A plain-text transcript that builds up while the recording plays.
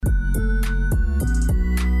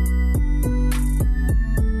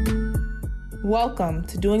Welcome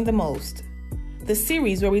to Doing the Most, the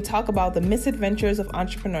series where we talk about the misadventures of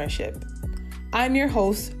entrepreneurship. I'm your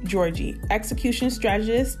host, Georgie, execution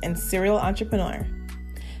strategist and serial entrepreneur.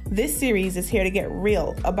 This series is here to get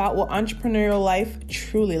real about what entrepreneurial life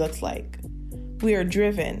truly looks like. We are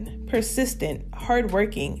driven, persistent,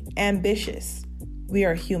 hardworking, ambitious. We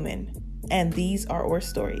are human, and these are our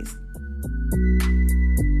stories.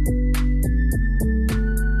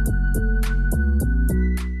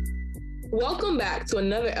 Welcome back to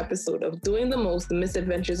another episode of Doing the Most, the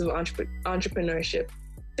Misadventures of Entrepreneurship.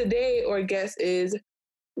 Today, our guest is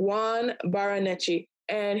Juan Barrenechea,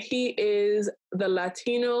 and he is the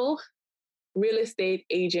Latino real estate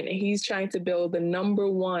agent. And he's trying to build the number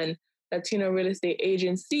one Latino real estate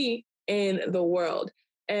agency in the world.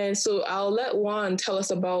 And so I'll let Juan tell us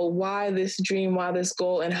about why this dream, why this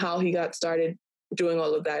goal, and how he got started doing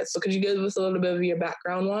all of that. So could you give us a little bit of your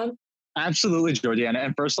background, Juan? Absolutely, Georgie.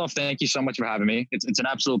 And first off, thank you so much for having me. It's an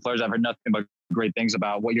absolute pleasure. I've heard nothing but great things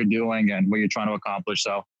about what you're doing and what you're trying to accomplish.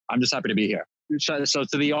 So I'm just happy to be here. So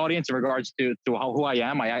to the audience, in regards to who I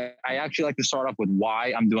am, I actually like to start off with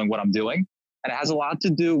why I'm doing what I'm doing. And it has a lot to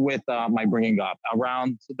do with my bringing up.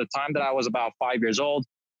 Around the time that I was about 5 years old,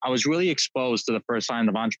 I was really exposed to the first sign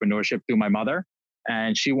of entrepreneurship through my mother.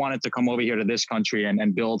 And she wanted to come over here to this country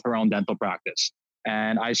and build her own dental practice.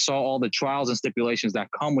 And I saw all the trials and stipulations that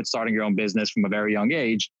come with starting your own business from a very young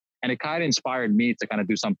age. And it kind of inspired me to kind of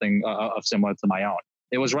do something of similar to my own.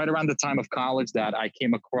 It was right around the time of college that I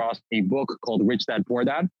came across a book called Rich Dad Poor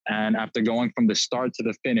Dad. And after going from the start to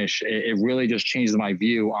the finish, it really just changed my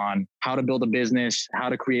view on how to build a business, how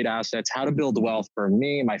to create assets, how to build wealth for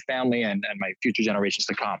me, my family, and my future generations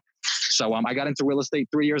to come. So I got into real estate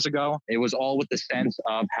 3 years ago. It was all with the sense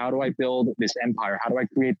of how do I build this empire? How do I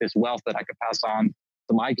create this wealth that I could pass on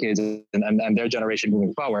to my kids and their generation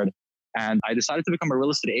moving forward? And I decided to become a real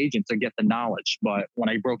estate agent to get the knowledge. But when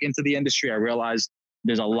I broke into the industry, I realized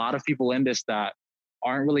there's a lot of people in this that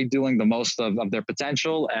aren't really doing the most of their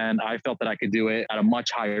potential. And I felt that I could do it at a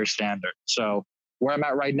much higher standard. So where I'm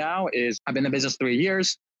at right now is I've been in business 3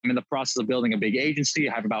 years. I'm in the process of building a big agency.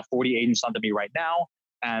 I have about 40 agents under me right now.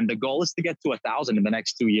 And the goal is to get to 1,000 in the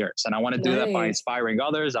next 2 years. And I want to do that by inspiring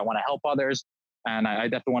others. I want to help others. And I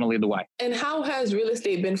definitely want to lead the way. And how has real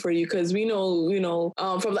estate been for you? Because we know,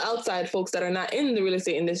 from the outside, folks that are not in the real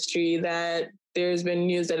estate industry, that there's been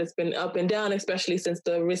news that it's been up and down, especially since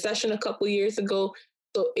the recession a couple of years ago.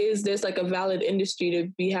 So is this like a valid industry to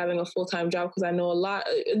be having a full-time job? Because I know a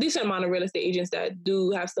decent amount of real estate agents that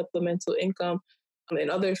do have supplemental income in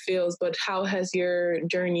other fields, but how has your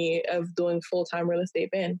journey of doing full-time real estate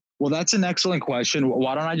been? Well, that's an excellent question.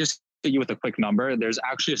 Why don't I just hit you with a quick number? There's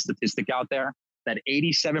actually a statistic out there that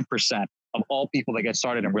 87% of all people that get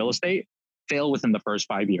started in real estate fail within the first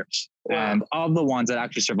 5 years. Wow. And of the ones that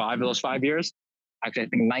actually survive those 5 years, actually, I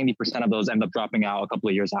think 90% of those end up dropping out a couple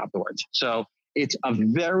of years afterwards. So it's a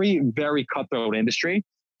very, very cutthroat industry.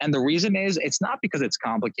 And the reason is it's not because it's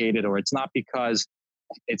complicated or it's not because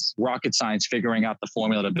it's rocket science figuring out the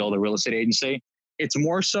formula to build a real estate agency. It's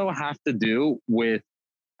more so have to do with,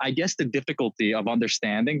 I guess, the difficulty of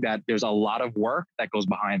understanding that there's a lot of work that goes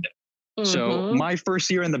behind it. Mm-hmm. So my first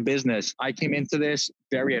year in the business, I came into this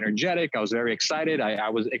very energetic. I was very excited. I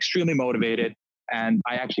was extremely motivated. And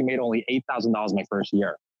I actually made only $8,000 my first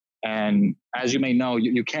year. And as you may know,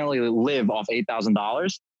 you can't really live off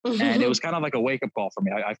 $8,000. And it was kind of like a wake-up call for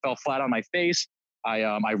me. I fell flat on my face.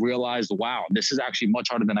 I realized, wow, this is actually much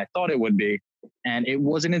harder than I thought it would be. And it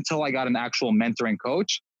wasn't until I got an actual mentoring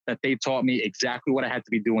coach that they taught me exactly what I had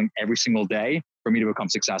to be doing every single day for me to become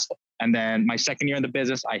successful. And then my second year in the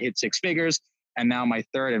business, I hit 6 figures. And now my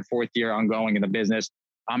third and fourth year ongoing in the business,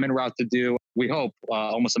 I'm en route to do, we hope,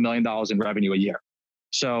 almost $1 million in revenue a year.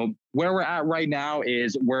 So where we're at right now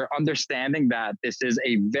is we're understanding that this is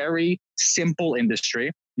a very simple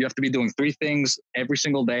industry. You have to be doing 3 things every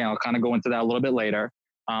single day. And I'll kind of go into that a little bit later.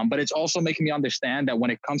 But it's also making me understand that when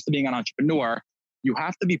it comes to being an entrepreneur, you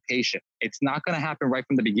have to be patient. It's not going to happen right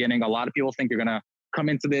from the beginning. A lot of people think you're going to come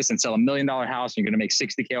into this and sell $1 million house and you're going to make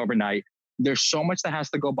 $60K overnight. There's so much that has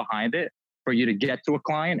to go behind it for you to get to a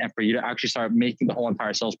client and for you to actually start making the whole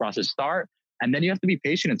entire sales process start. And then you have to be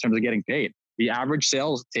patient in terms of getting paid. The average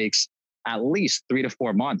sales takes at least 3 to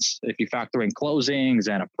 4 months if you factor in closings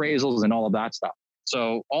and appraisals and all of that stuff.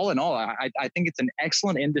 So all in all, I think it's an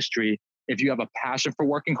excellent industry if you have a passion for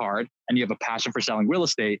working hard and you have a passion for selling real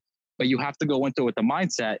estate, but you have to go into it with the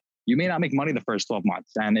mindset, you may not make money the first 12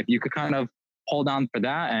 months. And if you could kind of hold on for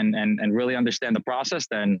that and really understand the process,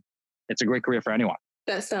 then it's a great career for anyone.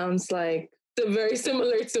 That sounds like very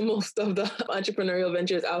similar to most of the entrepreneurial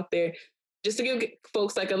ventures out there. Just to give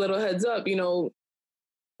folks like a little heads up,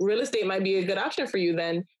 real estate might be a good option for you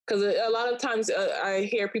then. Because a lot of times I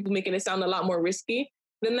hear people making it sound a lot more risky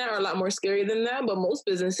than that, or a lot more scary than that. But most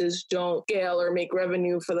businesses don't scale or make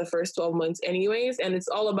revenue for the first 12 months anyways. And it's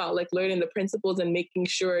all about like learning the principles and making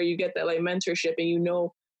sure you get that like mentorship and you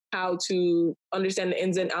know how to understand the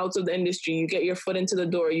ins and outs of the industry. You get your foot into the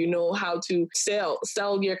door. You know how to sell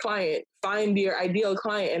your client, find your ideal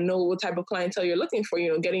client and know what type of clientele you're looking for, you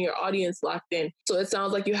know, getting your audience locked in. So it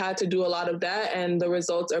sounds like you had to do a lot of that and the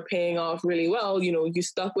results are paying off really well. You know, you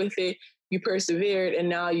stuck with it, you persevered, and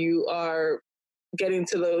now you are getting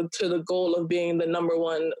to the goal of being the number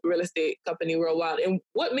one real estate company worldwide. And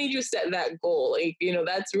what made you set that goal? Like, you know,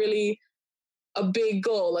 that's really a big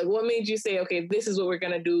goal. Like, what made you say, okay, this is what we're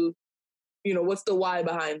going to do? You know, what's the why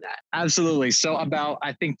behind that? Absolutely. So about,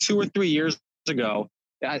 I think 2 or 3 years ago,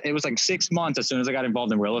 it was like 6 months as soon as I got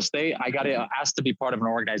involved in real estate, I got asked to be part of an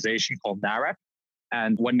organization called NAREP.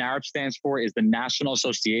 And what NAREP stands for is the National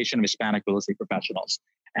Association of Hispanic Real Estate Professionals.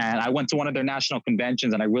 And I went to one of their national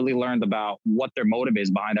conventions and I really learned about what their motive is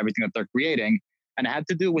behind everything that they're creating. And it had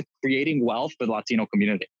to do with creating wealth for the Latino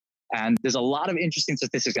community. And there's a lot of interesting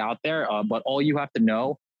statistics out there, but all you have to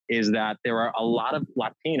know is that there are a lot of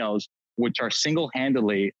Latinos which are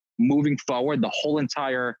single-handedly moving forward the whole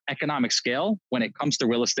entire economic scale when it comes to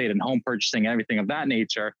real estate and home purchasing and everything of that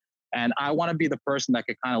nature. And I want to be the person that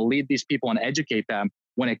could kind of lead these people and educate them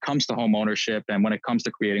when it comes to home ownership and when it comes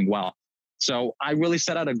to creating wealth. So I really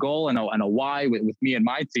set out a goal and a why with me and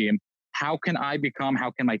my team. How can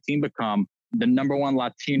my team become the number one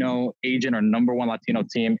Latino agent or number one Latino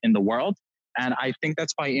team in the world? And I think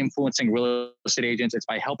that's by influencing real estate agents. It's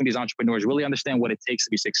by helping these entrepreneurs really understand what it takes to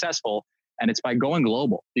be successful. And it's by going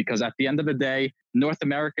global, because at the end of the day, North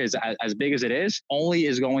America is as big as it is, only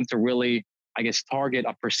is going to really, I guess, target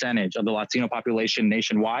a percentage of the Latino population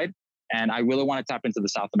nationwide. And I really want to tap into the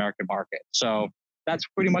South American market. So that's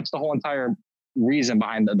pretty much the whole entire reason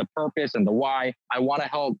behind the purpose and the why. I want to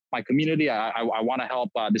help my community. I want to help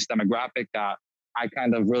this demographic that I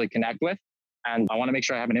kind of really connect with. And I want to make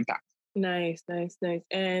sure I have an impact. Nice.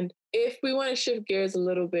 And if we want to shift gears a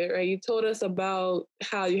little bit, right? You told us about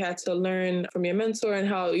how you had to learn from your mentor and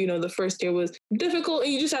how, you know, the first year was difficult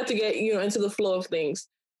and you just had to get, you know, into the flow of things.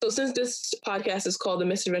 So since this podcast is called The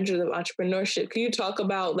Misadventures of Entrepreneurship, can you talk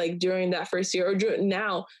about like during that first year or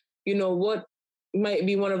now, you know, what might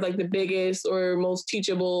be one of like the biggest or most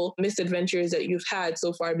teachable misadventures that you've had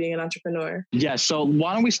so far being an entrepreneur? Yeah. So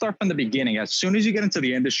why don't we start from the beginning? As soon as you get into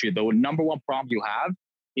the industry, the number one problem you have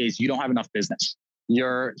is you don't have enough business.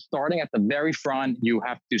 You're starting at the very front. You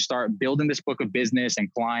have to start building this book of business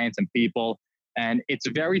and clients and people. And it's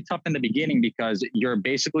very tough in the beginning because you're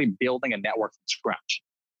basically building a network from scratch.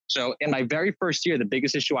 So in my very first year, the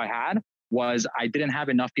biggest issue I had was I didn't have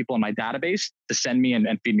enough people in my database to send me and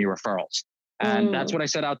feed me referrals. And that's what I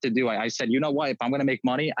set out to do. I said, you know what, if I'm going to make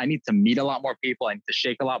money, I need to meet a lot more people. I need to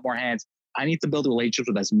shake a lot more hands. I need to build relationships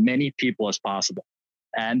with as many people as possible.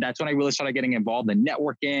 And that's when I really started getting involved in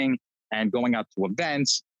networking and going out to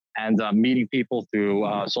events and meeting people through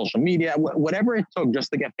social media, whatever it took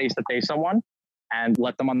just to get face-to-face someone and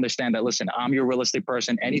let them understand that, listen, I'm your real estate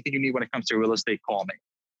person. Anything you need when it comes to real estate, call me.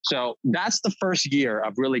 So that's the first year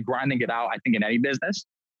of really grinding it out, I think, in any business.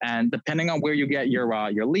 And depending on where you get your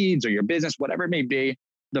leads or your business, whatever it may be,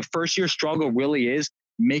 the first year struggle really is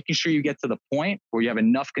making sure you get to the point where you have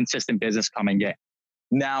enough consistent business coming in.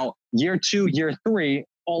 Now, year 2, year 3,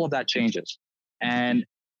 all of that changes. And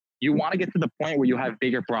you want to get to the point where you have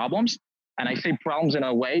bigger problems. And I say problems in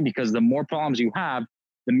a way because the more problems you have,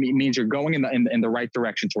 it means you're going in the right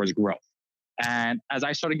direction towards growth. And as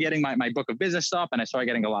I started getting my book of business up and I started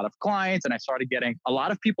getting a lot of clients and I started getting a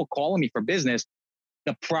lot of people calling me for business,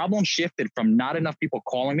 the problem shifted from not enough people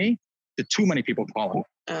calling me to too many people calling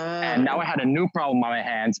me. And now I had a new problem on my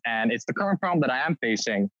hands, and it's the current problem that I am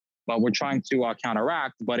facing, but we're trying to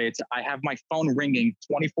counteract. But I have my phone ringing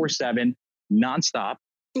 24/7, nonstop.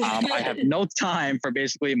 I have no time for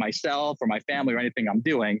basically myself or my family or anything I'm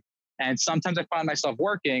doing. And sometimes I find myself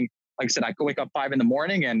working. Like I said, I could wake up 5 a.m.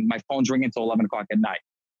 and my phone's ringing until 11 o'clock at night.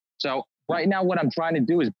 So right now, what I'm trying to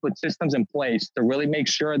do is put systems in place to really make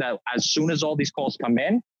sure that as soon as all these calls come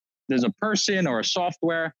in, there's a person or a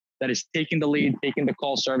software that is taking the lead, taking the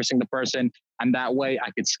call, servicing the person, and that way I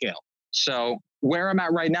could scale. So where I'm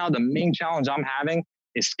at right now, the main challenge I'm having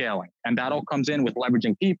is scaling. And that all comes in with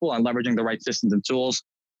leveraging people and leveraging the right systems and tools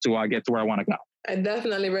to get to where I want to go. I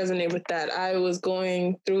definitely resonate with that. I was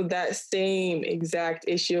going through that same exact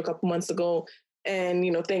issue a couple months ago. And,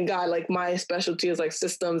 you know, thank God, like my specialty is like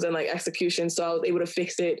systems and like execution. So I was able to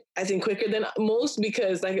fix it, I think, quicker than most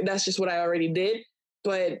because like that's just what I already did.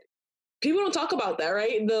 But people don't talk about that,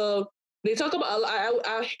 right? The they talk about,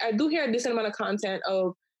 I do hear a decent amount of content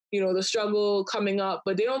of, the struggle coming up,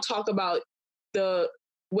 but they don't talk about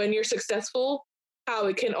when you're successful, how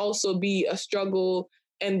it can also be a struggle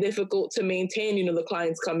and difficult to maintain, the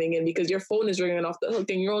clients coming in, because your phone is ringing off the hook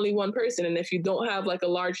and you're only one person. And if you don't have like a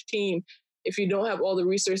large team, if you don't have all the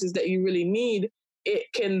resources that you really need, it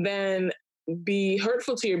can then be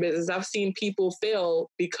hurtful to your business. I've seen people fail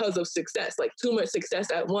because of success, like too much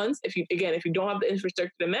success at once. If you don't have the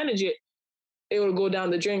infrastructure to manage it, it will go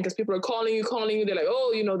down the drain because people are calling you. They're like,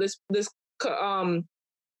 oh, this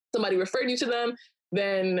somebody referred you to them.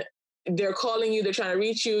 Then they're calling you. They're trying to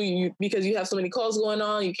reach you because you have so many calls going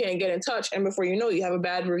on. You can't get in touch. And before you know it, you have a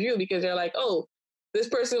bad review because they're like, oh, this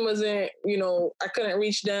person wasn't, I couldn't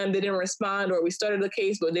reach them. They didn't respond, or we started the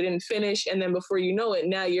case, but they didn't finish. And then before you know it,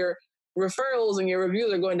 now your referrals and your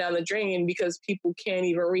reviews are going down the drain because people can't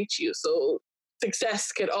even reach you. So success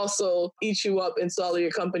could also eat you up and swallow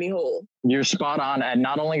your company whole. You're spot on. And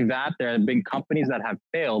not only that, there have been companies that have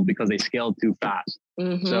failed because they scaled too fast.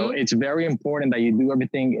 Mm-hmm. So it's very important that you do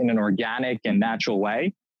everything in an organic and natural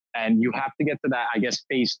way. And you have to get to that, I guess,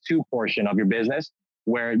 phase 2 portion of your business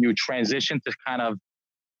where you transition to kind of,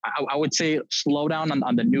 I would say, slow down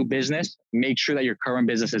on the new business, make sure that your current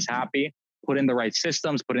business is happy, put in the right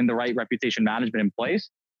systems, put in the right reputation management in place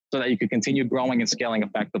so that you can continue growing and scaling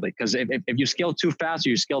effectively. Because if you scale too fast or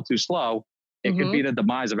you scale too slow, it could be the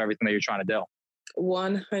demise of everything that you're trying to do.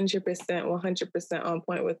 100% on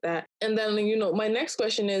point with that. And then, my next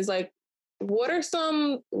question is like, what are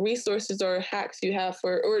some resources or hacks you have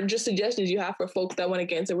or just suggestions you have for folks that want to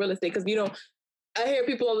get into real estate? Because, I hear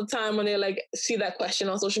people all the time when they like see that question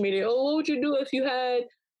on social media, oh, what would you do if you had,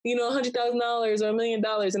 $100,000 or $1 million?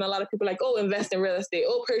 And a lot of people are like, oh, invest in real estate,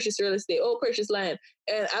 oh, purchase real estate, oh, purchase land.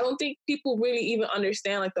 And I don't think people really even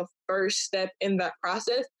understand like the first step in that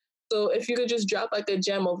process. So if you could just drop like a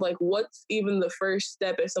gem of like, what's even the first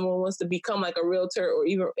step if someone wants to become like a realtor or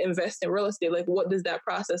even invest in real estate, like what does that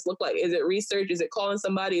process look like? Is it research? Is it calling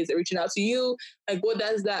somebody? Is it reaching out to you? Like, what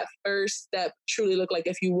does that first step truly look like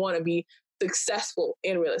if you want to be successful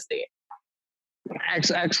in real estate?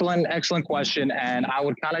 Excellent question. And I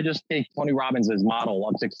would kind of just take Tony Robbins' model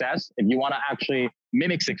of success. If you want to actually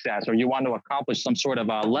mimic success or you want to accomplish some sort of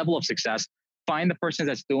a level of success, find the person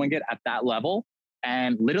that's doing it at that level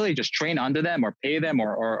and literally just train under them or pay them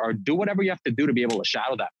or do whatever you have to do to be able to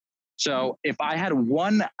shadow them. So if I had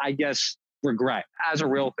one, I guess, regret as a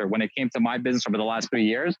realtor when it came to my business over the last 3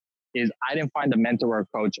 years is I didn't find a mentor or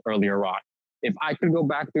a coach earlier on. If I could go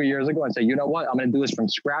back 3 years ago and say, you know what, I'm going to do this from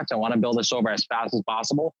scratch. I want to build this over as fast as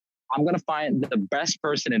possible. I'm going to find the best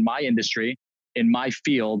person in my industry, in my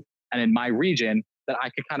field, and in my region that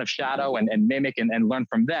I could kind of shadow and mimic and learn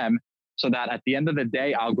from them so that at the end of the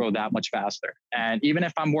day, I'll grow that much faster. And even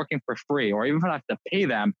if I'm working for free or even if I have to pay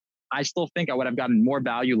them, I still think I would have gotten more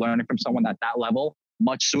value learning from someone at that level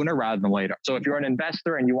much sooner rather than later. So if you're an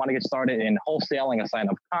investor and you want to get started in wholesaling, a sign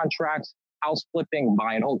of contracts, house flipping,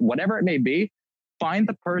 buy and hold, whatever it may be, find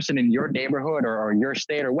the person in your neighborhood or your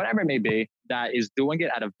state or whatever it may be that is doing it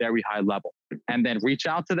at a very high level. And then reach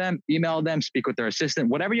out to them, email them, speak with their assistant,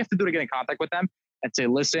 whatever you have to do to get in contact with them and say,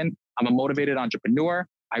 listen, I'm a motivated entrepreneur.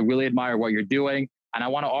 I really admire what you're doing. And I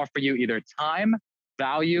want to offer you either time,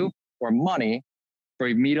 value, or money for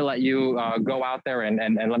me to let you go out there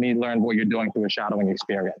and let me learn what you're doing through a shadowing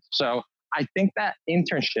experience. So I think that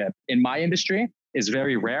internship in my industry is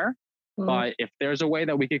very rare. But if there's a way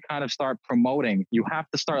that we could kind of start promoting, you have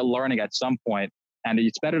to start learning at some point. And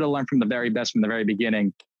it's better to learn from the very best from the very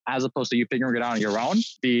beginning, as opposed to you figuring it out on your own.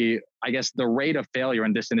 The rate of failure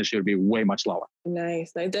in this industry would be way much lower.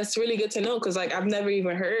 Nice. Like, that's really good to know. Cause like, I've never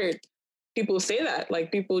even heard people say that.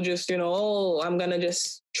 Like people just, oh, I'm going to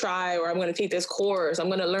just try, or I'm going to take this course. I'm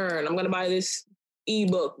going to learn, I'm going to buy this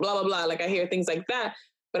ebook, blah, blah, blah. Like I hear things like that.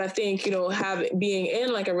 But I think, being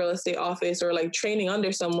in like a real estate office or like training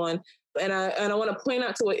under someone, and I want to point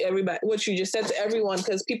out to what you just said to everyone,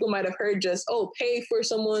 because people might have heard just, oh, pay for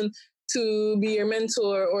someone to be your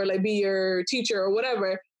mentor or like be your teacher or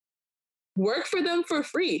whatever. Work for them for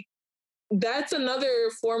free. That's another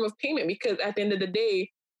form of payment, because at the end of the day,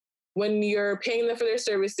 when you're paying them for their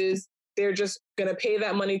services, they're just going to pay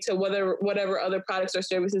that money to whatever other products or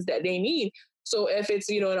services that they need. So if it's,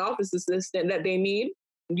 an office assistant that they need,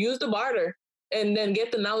 use the barter. And then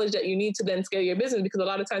get the knowledge that you need to then scale your business. Because a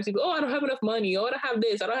lot of times people, I don't have enough money. Oh, I don't have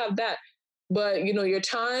this. I don't have that. But, your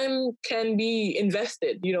time can be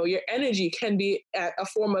invested. Your energy can be a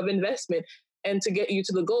form of investment and to get you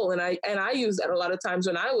to the goal. And I use that a lot of times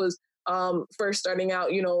when I was first starting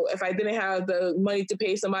out. If I didn't have the money to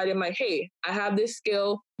pay somebody, I'm like, hey, I have this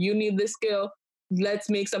skill. You need this skill. let's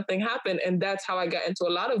make something happen. And that's how I got into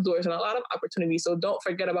a lot of doors and a lot of opportunities. So don't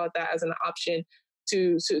forget about that as an option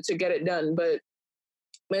to get it done. But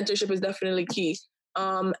mentorship is definitely key.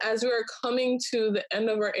 As we're coming to the end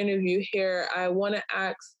of our interview here, I want to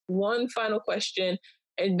ask one final question,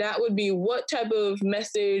 and that would be what type of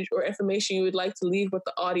message or information you would like to leave with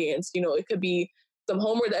the audience. You know, it could be some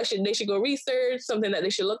homework that they should go research, something that they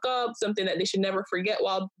should look up, something that they should never forget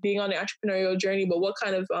while being on the entrepreneurial journey. But what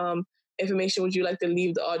kind of information would you like to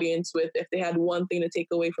leave the audience with if they had one thing to take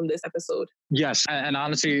away from this episode? Yes. And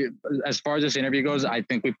honestly, as far as this interview goes, I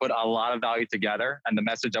think we put a lot of value together, and the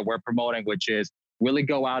message that we're promoting, which is really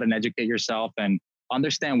go out and educate yourself and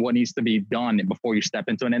understand what needs to be done before you step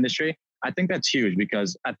into an industry. I think that's huge,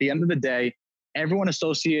 because at the end of the day, everyone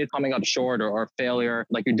associates coming up short or failure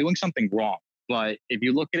like you're doing something wrong. But if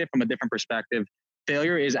you look at it from a different perspective,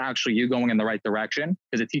 failure is actually you going in the right direction,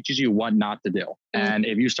 because it teaches you what not to do. And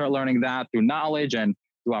if you start learning that through knowledge and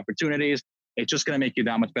through opportunities, it's just going to make you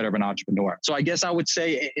that much better of an entrepreneur. So I guess I would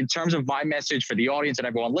say, in terms of my message for the audience and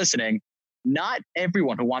everyone listening, not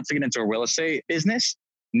everyone who wants to get into a real estate business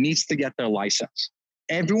needs to get their license.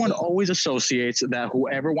 Everyone always associates that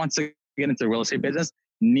whoever wants to get into the real estate business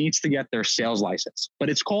needs to get their sales license. But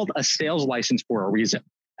it's called a sales license for a reason.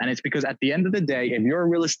 And it's because at the end of the day, if you're a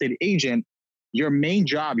real estate agent, your main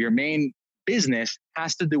job, your main business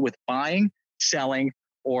has to do with buying, selling,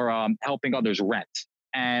 or helping others rent.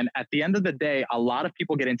 And at the end of the day, a lot of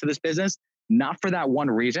people get into this business not for that one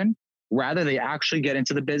reason. Rather, they actually get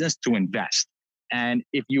into the business to invest. And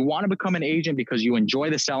if you want to become an agent because you enjoy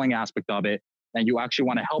the selling aspect of it, and you actually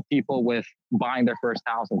want to help people with buying their first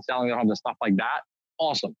house and selling their homes and stuff like that,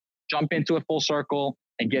 awesome. Jump into it full circle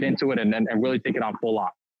and get into it and really take it on full on.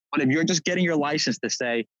 But if you're just getting your license to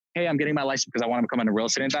say, hey, I'm getting my license because I want to become a real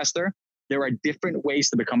estate investor, there are different ways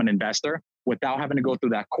to become an investor without having to go through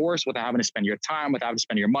that course, without having to spend your time, without having to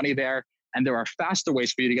spend your money there. And there are faster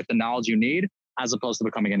ways for you to get the knowledge you need as opposed to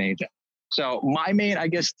becoming an agent. So my main, I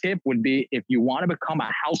guess, tip would be, if you want to become a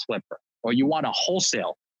house flipper, or you want to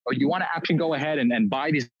wholesale, or you want to actually go ahead and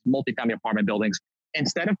buy these multifamily apartment buildings,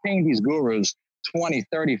 instead of paying these gurus $20,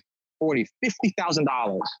 $30, $40,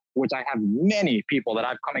 $50,000, which I have many people that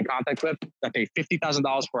I've come in contact with that pay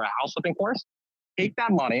 $50,000 for a house flipping course, take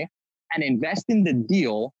that money and invest in the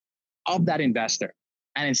deal of that investor.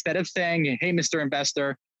 And instead of saying, hey, Mr.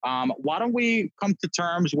 Investor, why don't we come to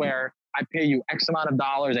terms where I pay you X amount of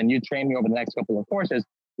dollars and you train me over the next couple of courses,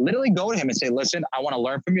 literally go to him and say, listen, I want to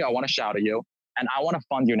learn from you. I want to shout at you, and I want to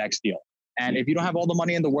fund your next deal. And if you don't have all the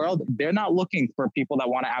money in the world, they're not looking for people that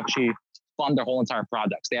want to actually fund their whole entire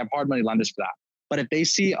projects. They have hard money lenders for that. But if they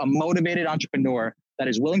see a motivated entrepreneur that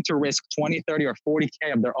is willing to risk 20, 30, or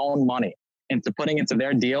 40K of their own money into putting into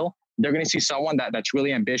their deal, they're going to see someone that's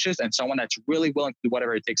really ambitious and someone that's really willing to do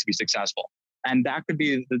whatever it takes to be successful. And that could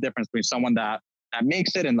be the difference between someone that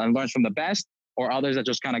makes it and learns from the best, or others that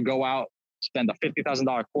just kind of go out, spend a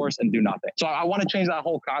 $50,000 course and do nothing. So I want to change that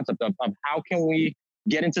whole concept of how can we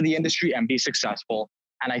get into the industry and be successful.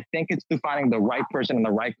 And I think it's through finding the right person and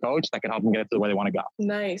the right coach that can help them get to where they want to go.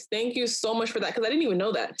 Nice. Thank you so much for that, because I didn't even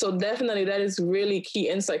know that. So definitely that is really key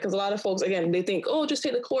insight, because a lot of folks, again, they think, oh, just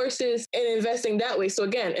take the courses and investing that way. So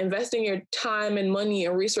again, investing your time and money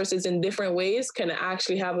and resources in different ways can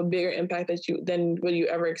actually have a bigger impact than what you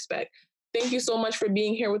ever expect. Thank you so much for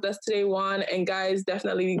being here with us today, Juan. And guys,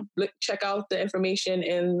 definitely check out the information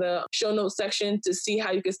in the show notes section to see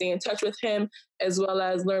how you can stay in touch with him, as well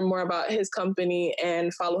as learn more about his company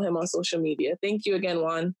and follow him on social media. Thank you again,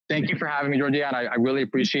 Juan. Thank you for having me, Georgiana. I really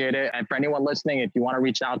appreciate it. And for anyone listening, if you want to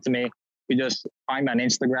reach out to me, you just find me on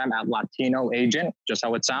Instagram at Latino Agent, just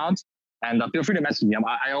how it sounds. And feel free to message me.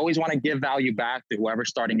 I always want to give value back to whoever's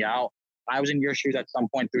starting out. I was in your shoes at some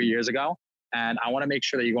point 3 years ago, and I want to make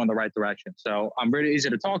sure that you go in the right direction. So I'm really easy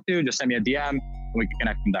to talk to. Just send me a DM and we can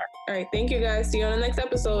connect from there. All right. Thank you, guys. See you on the next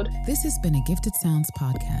episode. This has been a Gifted Sounds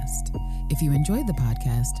podcast. If you enjoyed the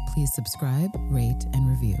podcast, please subscribe, rate, and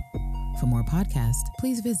review. For more podcasts,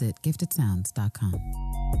 please visit giftedsounds.com.